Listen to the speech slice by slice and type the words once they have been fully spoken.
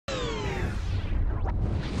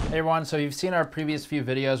Hey everyone, so you've seen our previous few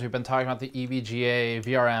videos. We've been talking about the EVGA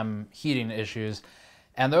VRM heating issues,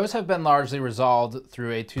 and those have been largely resolved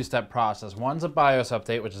through a two-step process. One's a BIOS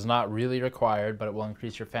update, which is not really required, but it will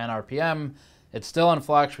increase your fan RPM. It's still in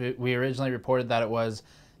flux. We originally reported that it was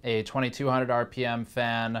a 2200 RPM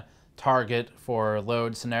fan target for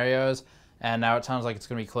load scenarios, and now it sounds like it's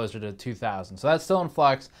going to be closer to 2000. So that's still in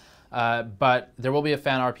flux. But there will be a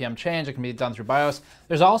fan RPM change. It can be done through BIOS.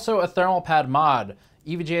 There's also a thermal pad mod.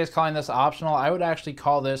 EVGA is calling this optional. I would actually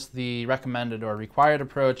call this the recommended or required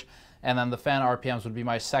approach, and then the fan RPMs would be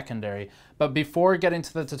my secondary. But before getting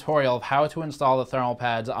to the tutorial of how to install the thermal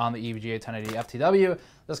pads on the EVGA 1080 FTW,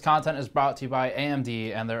 this content is brought to you by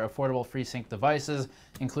AMD and their affordable FreeSync devices,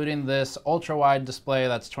 including this ultra-wide display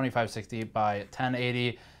that's 2560 by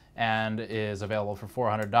 1080 and is available for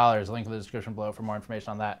 $400. Link in the description below for more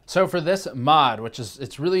information on that. So for this mod, which is,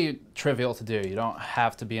 it's really trivial to do. You don't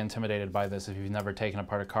have to be intimidated by this if you've never taken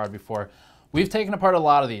apart a card before. We've taken apart a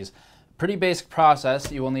lot of these. Pretty basic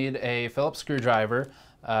process. You will need a Phillips screwdriver.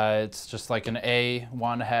 It's just like an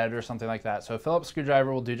A1 head or something like that. So a Phillips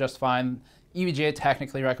screwdriver will do just fine. EVGA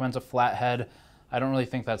technically recommends a flat head. I don't really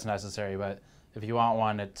think that's necessary, but if you want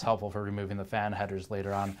one, it's helpful for removing the fan headers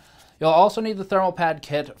later on. You'll also need the thermal pad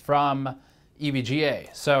kit from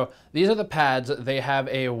EVGA. So these are the pads. They have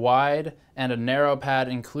a wide and a narrow pad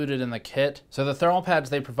included in the kit. So the thermal pads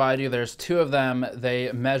they provide you, there's two of them.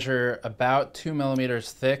 They measure about 2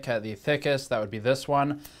 millimeters thick at the thickest. That would be this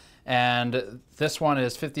one. And this one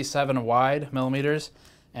is 57 wide millimeters.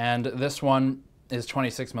 And this one is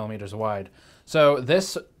 26 millimeters wide. So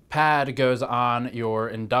this pad goes on your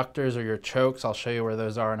inductors or your chokes. I'll show you where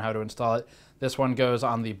those are and how to install it. This one goes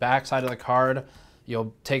on the back side of the card.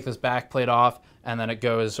 You'll take this back plate off, and then it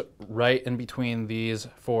goes right in between these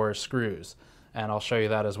four screws. And I'll show you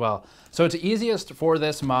that as well. So it's easiest for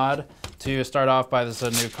this mod to start off by this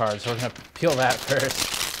new card. So we're gonna peel that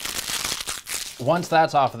first. Once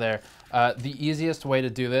that's off of there, the easiest way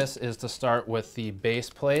to do this is to start with the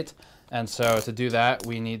base plate. And so to do that,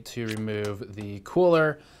 we need to remove the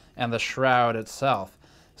cooler and the shroud itself.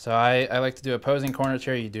 So I like to do opposing corners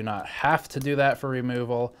here. You do not have to do that for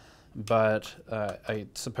removal, but I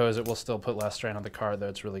suppose it will still put less strain on the card, though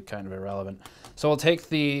it's really kind of irrelevant. So we'll take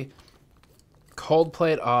the cold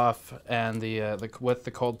plate off, and with the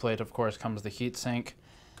cold plate, of course, comes the heat sink.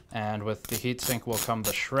 And with the heat sink will come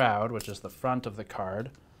the shroud, which is the front of the card.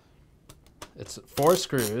 It's 4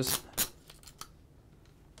 screws.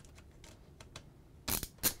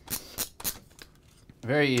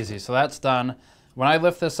 Very easy, so that's done. When I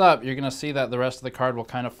lift this up, you're gonna see that the rest of the card will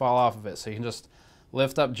kind of fall off of it. So you can just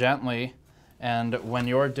lift up gently, and when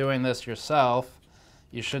you're doing this yourself,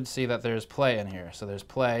 you should see that there's play in here. So there's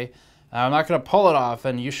play. Now, I'm not gonna pull it off,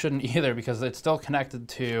 and you shouldn't either, because it's still connected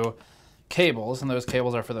to cables, and those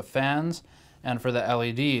cables are for the fans and for the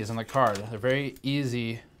LEDs in the card. They're very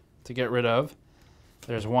easy to get rid of.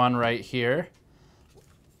 There's one right here,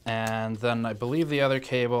 and then I believe the other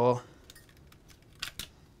cable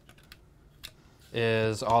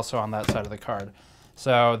is also on that side of the card.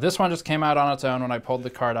 So this one just came out on its own when I pulled the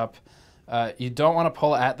card up. You don't want to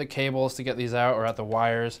pull at the cables to get these out or at the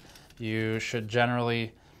wires. You should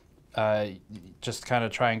generally just kind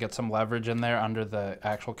of try and get some leverage in there under the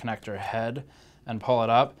actual connector head and pull it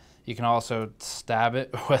up. You can also stab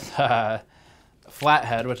it with a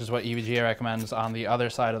flathead, which is what EVGA recommends on the other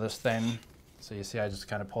side of this thing. So you see I just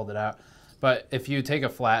kind of pulled it out. But if you take a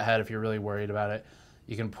flathead, if you're really worried about it,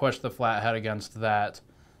 you can push the flathead against that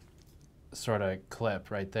sort of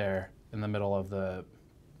clip right there in the middle of the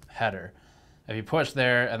header. If you push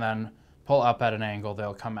there and then pull up at an angle,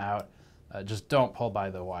 they'll come out. Just don't pull by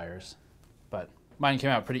the wires. But mine came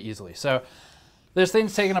out pretty easily. So this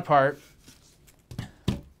thing's taken apart.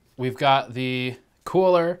 We've got the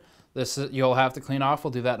cooler. You'll have to clean off.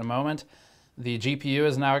 We'll do that in a moment. The GPU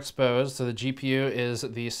is now exposed. So the GPU is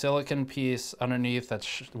the silicon piece underneath that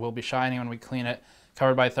will be shining when we clean it,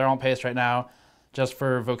 covered by thermal paste right now. Just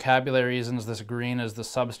for vocabulary reasons, this green is the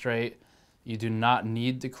substrate. You do not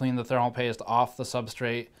need to clean the thermal paste off the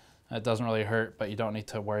substrate. It doesn't really hurt, but you don't need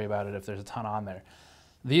to worry about it if there's a ton on there.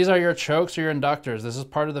 These are your chokes or your inductors. This is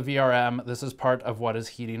part of the VRM. This is part of what is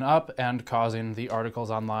heating up and causing the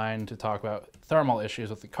articles online to talk about thermal issues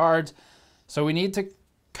with the cards. So we need to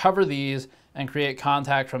cover these and create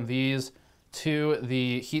contact from these to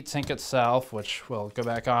the heatsink itself, which will go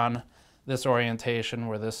back on this orientation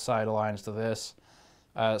where this side aligns to this.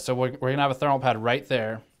 So we're gonna have a thermal pad right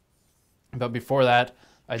there. But before that,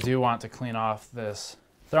 I do want to clean off this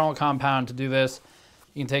thermal compound. To do this,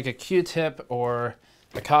 you can take a Q-tip or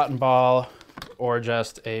a cotton ball or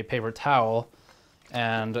just a paper towel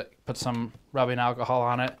and put some rubbing alcohol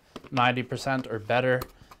on it. 90% or better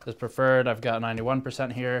is preferred. I've got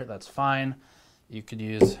 91% here. That's fine. You could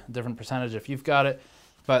use a different percentage if you've got it,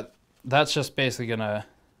 but that's just basically gonna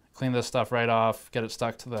clean this stuff right off, get it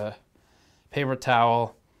stuck to the paper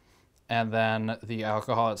towel, and then the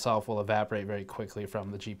alcohol itself will evaporate very quickly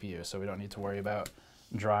from the GPU, so we don't need to worry about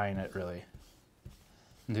drying it really.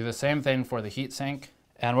 And do the same thing for the heatsink.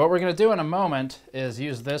 And what we're going to do in a moment is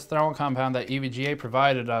use this thermal compound that EVGA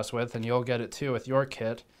provided us with, and you'll get it too with your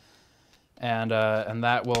kit, and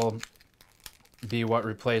that will be what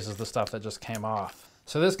replaces the stuff that just came off.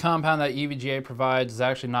 So this compound that EVGA provides is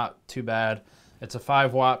actually not too bad. It's a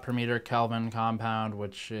 5 watt per meter Kelvin compound,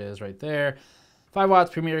 which is right there. 5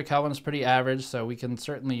 watts per meter Kelvin is pretty average, so we can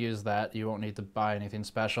certainly use that. You won't need to buy anything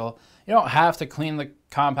special. You don't have to clean the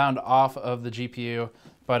compound off of the GPU,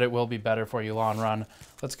 but it will be better for you long run.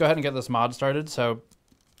 Let's go ahead and get this mod started. So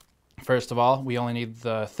first of all, we only need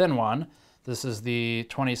the thin one. This is the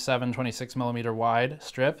 26 millimeter wide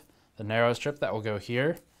strip, the narrow strip that will go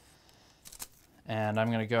here. And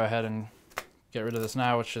I'm gonna go ahead and get rid of this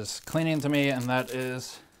now, which is cleaning to me, and that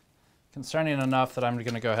is concerning enough that I'm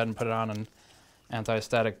gonna go ahead and put it on an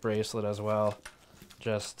anti-static bracelet as well,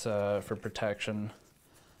 just for protection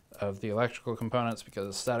of the electrical components,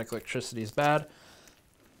 because static electricity is bad.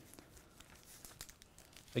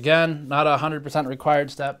 Again, not a 100% required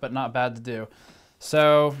step, but not bad to do.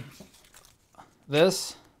 So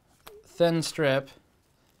this thin strip,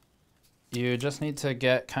 you just need to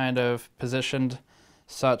get kind of positioned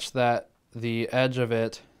such that the edge of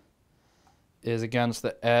it is against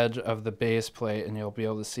the edge of the base plate, and you'll be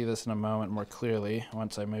able to see this in a moment more clearly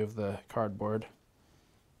once I move the cardboard.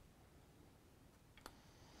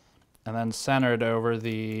 And then centered over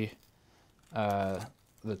the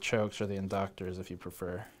chokes or the inductors if you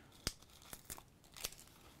prefer.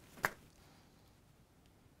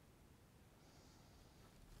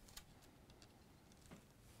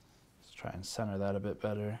 Let's try and center that a bit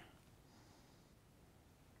better.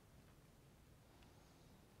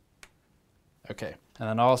 Okay, and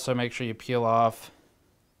then also make sure you peel off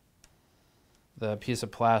the piece of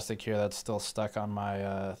plastic here that's still stuck on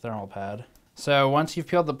my thermal pad. So once you've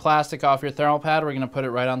peeled the plastic off your thermal pad, we're going to put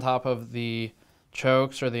it right on top of the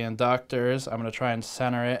chokes or the inductors. I'm going to try and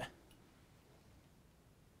center it,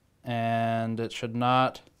 and it should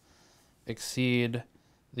not exceed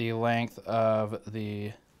the length of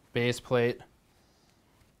the base plate.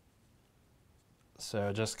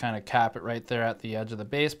 So just kind of cap it right there at the edge of the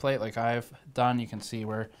base plate like I've done. You can see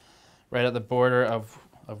we're right at the border of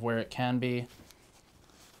where it can be.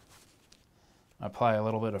 Apply a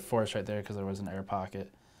little bit of force right there because there was an air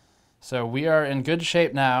pocket. So we are in good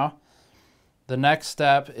shape now. The next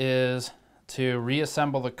step is to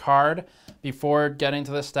reassemble the card. Before getting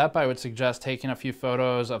to this step, I would suggest taking a few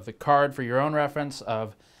photos of the card for your own reference,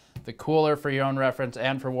 of the cooler for your own reference,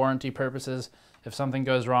 and for warranty purposes. If something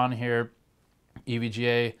goes wrong here,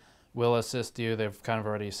 EVGA will assist you. They've kind of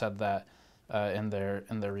already said that in their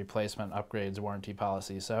replacement upgrades warranty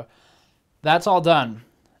policy. So that's all done.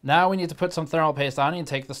 Now we need to put some thermal paste on. You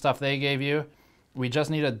take the stuff they gave you. We just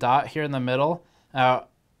need a dot here in the middle. Now,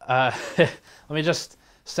 let me just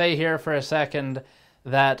say here for a second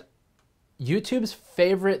that YouTube's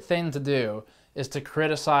favorite thing to do is to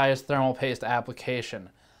criticize thermal paste application.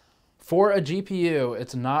 For a GPU,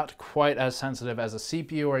 it's not quite as sensitive as a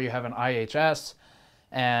CPU where you have an IHS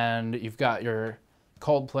and you've got your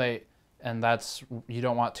cold plate, and you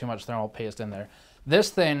don't want too much thermal paste in there. This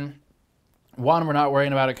thing, one, we're not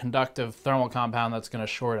worrying about a conductive thermal compound that's going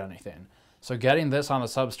to short anything. So getting this on the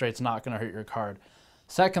substrate's not going to hurt your card.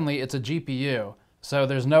 Secondly, it's a GPU, so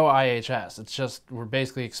there's no IHS. It's just, we're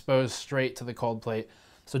basically exposed straight to the cold plate.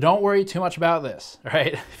 So don't worry too much about this,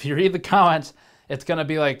 right? If you read the comments, it's going to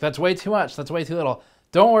be like, that's way too much, that's way too little.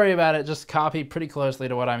 Don't worry about it, just copy pretty closely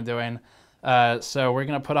to what I'm doing. So we're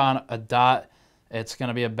going to put on a dot. It's going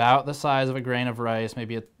to be about the size of a grain of rice,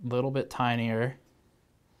 maybe a little bit tinier.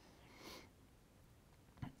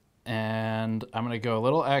 And I'm going to go a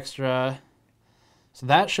little extra. So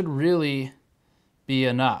that should really be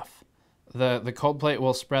enough. The cold plate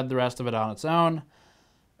will spread the rest of it on its own.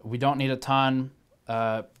 We don't need a ton.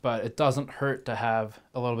 But it doesn't hurt to have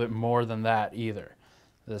a little bit more than that either.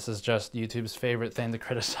 This is just YouTube's favorite thing to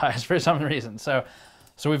criticize for some reason. So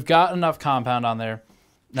we've got enough compound on there.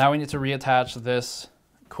 Now we need to reattach this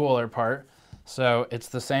cooler part. So it's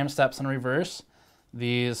the same steps in reverse.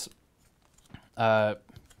 These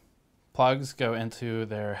plugs go into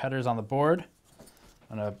their headers on the board.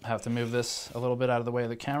 I'm going to have to move this a little bit out of the way of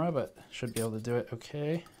the camera, but should be able to do it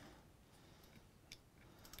okay.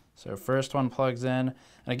 So first one plugs in,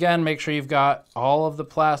 and again, make sure you've got all of the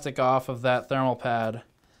plastic off of that thermal pad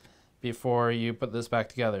before you put this back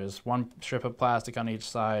together. There's one strip of plastic on each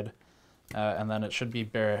side, and then it should be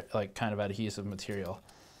bare, like kind of adhesive material.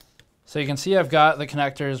 So you can see I've got the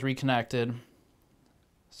connectors reconnected.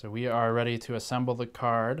 So we are ready to assemble the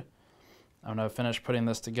card. I'm going to finish putting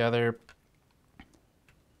this together.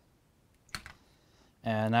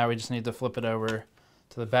 And now we just need to flip it over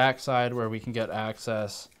to the back side where we can get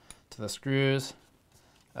access to the screws.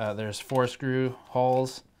 There's 4 screw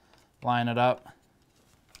holes. Line it up.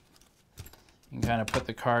 You can kind of put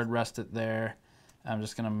the card, rest it there. I'm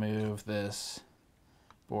just going to move this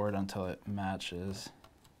board until it matches.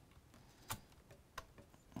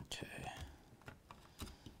 Okay.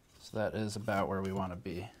 So that is about where we want to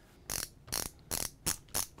be.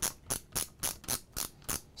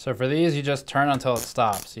 So for these, you just turn until it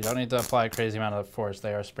stops. You don't need to apply a crazy amount of force.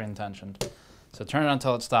 They are spring tensioned. So turn it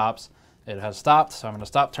until it stops. It has stopped, so I'm going to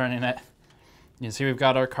stop turning it. You can see we've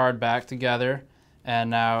got our card back together. And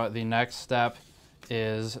now the next step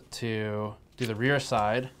is to do the rear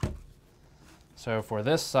side. So for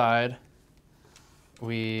this side,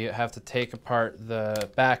 we have to take apart the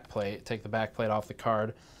back plate, take the back plate off the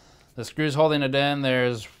card. The screws holding it in,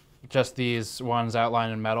 there's just these ones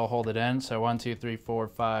outlined in metal hold it in. So 1, 2, 3, 4,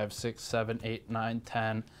 5, 6, 7, 8, 9,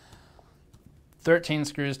 10, 13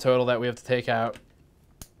 screws total that we have to take out.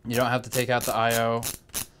 You don't have to take out the I/O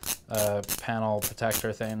panel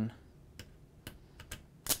protector thing.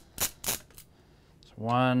 So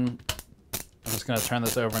 1, I'm just going to turn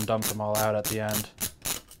this over and dump them all out at the end.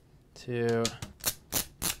 2,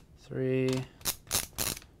 3,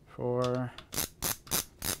 4,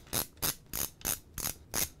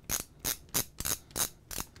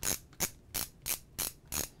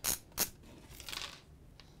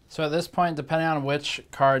 so at this point, depending on which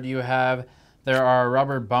card you have, there are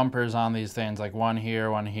rubber bumpers on these things, like one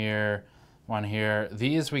here, one here, one here.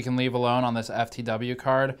 These we can leave alone on this FTW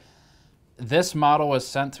card. This model was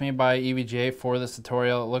sent to me by EVGA for this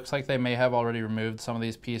tutorial. It looks like they may have already removed some of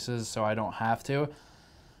these pieces, so I don't have to.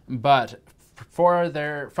 But from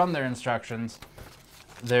their instructions,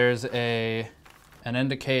 there's an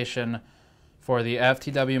indication for the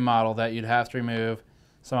FTW model that you'd have to remove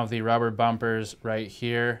some of the rubber bumpers right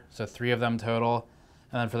here, so 3 of them total.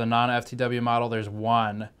 And then for the non-FTW model, there's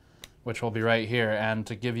 1, which will be right here. And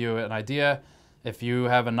to give you an idea, if you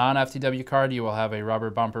have a non-FTW card, you will have a rubber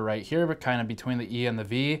bumper right here, but kind of between the E and the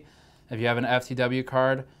V. If you have an FTW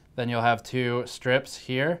card, then you'll have 2 strips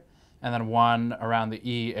here, and then 1 around the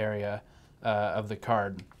E area of the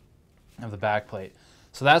card, of the back plate.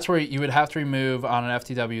 So that's where you would have to remove on an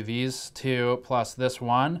FTW these 2 plus this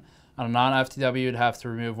 1. On a non-FTW, you'd have to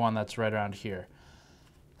remove 1 that's right around here.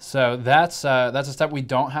 So that's a step we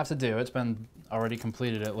don't have to do. It's been already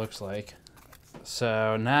completed, it looks like.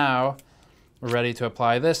 So now we're ready to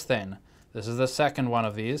apply this thing. This is the second one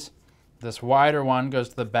of these. This wider one goes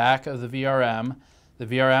to the back of the VRM. The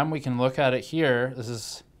VRM, we can look at it here. This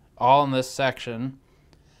is all in this section.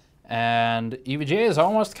 And EVGA is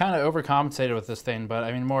almost kind of overcompensated with this thing, but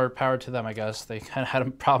I mean, more power to them, I guess. They kind of had a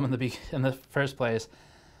problem in the first place.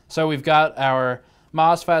 So we've got our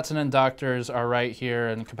MOSFETs and inductors are right here,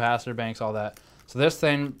 and capacitor banks, all that. So this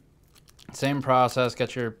thing, same process,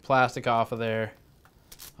 get your plastic off of there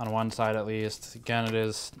on one side at least. Again, it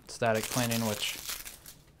is static cleaning, which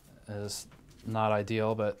is not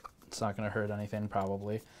ideal, but it's not going to hurt anything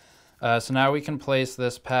probably. So now we can place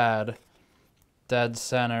this pad dead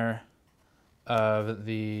center of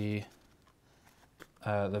the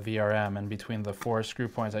VRM and between the 4 screw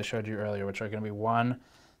points I showed you earlier, which are going to be 1,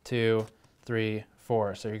 2, 3,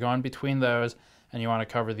 4. So you're going between those, and you want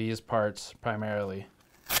to cover these parts primarily.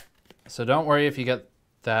 So don't worry if you get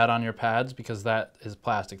that on your pads, because that is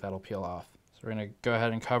plastic that'll peel off. So we're going to go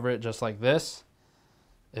ahead and cover it just like this.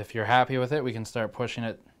 If you're happy with it, we can start pushing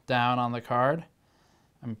it down on the card.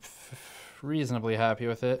 I'm reasonably happy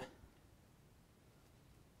with it.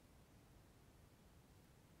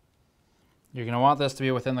 You're going to want this to be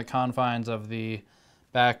within the confines of the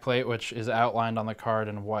back plate, which is outlined on the card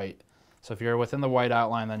in white. So if you're within the white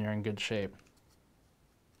outline, then you're in good shape.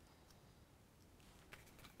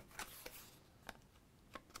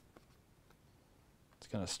 It's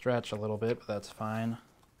going to stretch a little bit, but that's fine.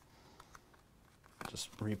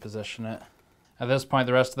 Just reposition it. At this point,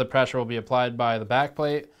 the rest of the pressure will be applied by the back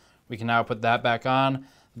plate. We can now put that back on.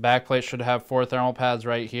 The back plate should have 4 thermal pads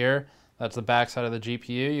right here. That's the back side of the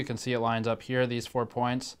GPU. You can see it lines up here, these 4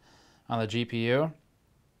 points on the GPU.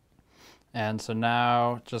 And so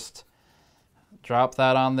now just drop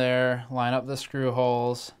that on there, line up the screw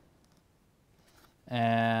holes,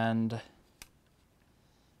 and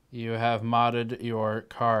you have modded your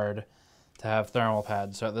card to have thermal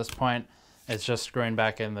pads. So at this point, it's just screwing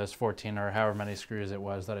back in those 14 or however many screws it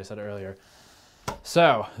was that I said earlier.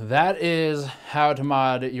 So that is how to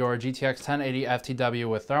mod your GTX 1080 FTW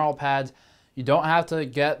with thermal pads. You don't have to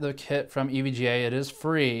get the kit from EVGA. It is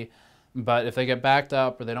free, but if they get backed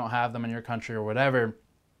up or they don't have them in your country or whatever,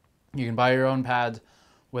 you can buy your own pads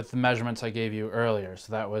with the measurements I gave you earlier.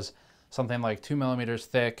 So that was something like 2 millimeters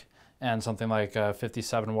thick and something like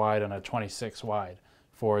 57 wide and a 26 wide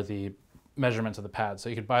for the measurements of the pads. So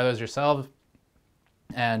you could buy those yourself,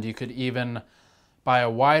 and you could even buy a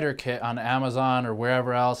wider kit on Amazon or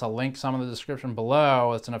wherever else. I'll link some in the description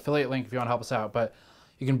below. It's an affiliate link if you want to help us out, but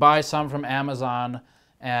you can buy some from Amazon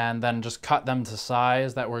and then just cut them to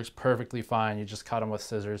size. That works perfectly fine. You just cut them with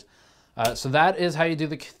scissors. So that is how you do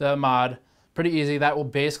the mod. Pretty easy. That will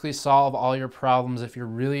basically solve all your problems. If you're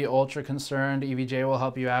really ultra concerned, EVGA will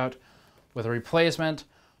help you out with a replacement,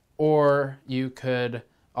 or you could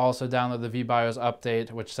also download the VBIOS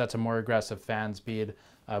update, which sets a more aggressive fan speed,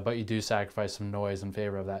 but you do sacrifice some noise in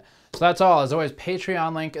favor of that. So that's all. As always,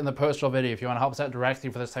 Patreon link in the postal video. If you want to help us out directly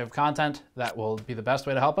for this type of content, that will be the best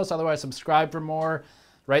way to help us. Otherwise, subscribe for more.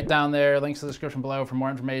 Right down there, links in the description below for more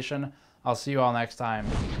information. I'll see you all next time.